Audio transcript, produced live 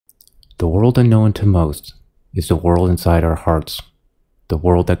The world unknown to most is the world inside our hearts, the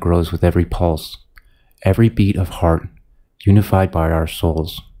world that grows with every pulse, every beat of heart, unified by our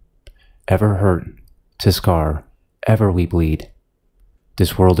souls. Ever hurt, to scar, ever we bleed.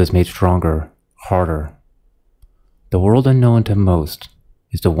 This world is made stronger, harder. The world unknown to most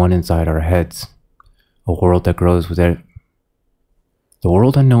is the one inside our heads, a world that grows with it. The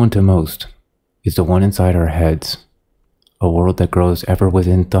world unknown to most is the one inside our heads, a world that grows ever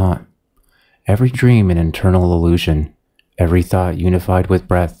within thought. Every dream an internal illusion, every thought unified with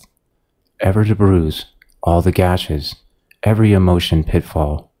breath, ever to bruise all the gashes, every emotion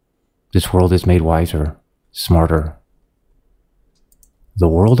pitfall. This world is made wiser, smarter. The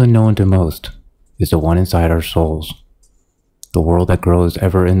world unknown to most is the one inside our souls, the world that grows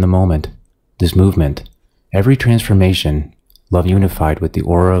ever in the moment, this movement, every transformation, love unified with the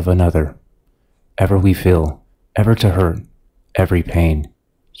aura of another. Ever we feel, ever to hurt, every pain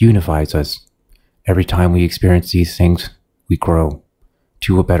unifies us. Every time we experience these things, we grow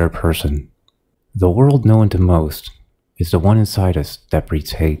to a better person. The world known to most is the one inside us that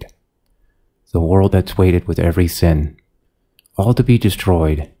breeds hate. The world that's weighted with every sin, all to be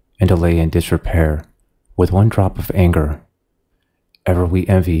destroyed and to lay in disrepair with one drop of anger. Ever we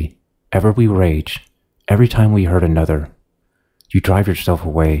envy, ever we rage, every time we hurt another. You drive yourself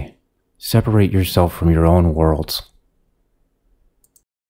away, separate yourself from your own worlds.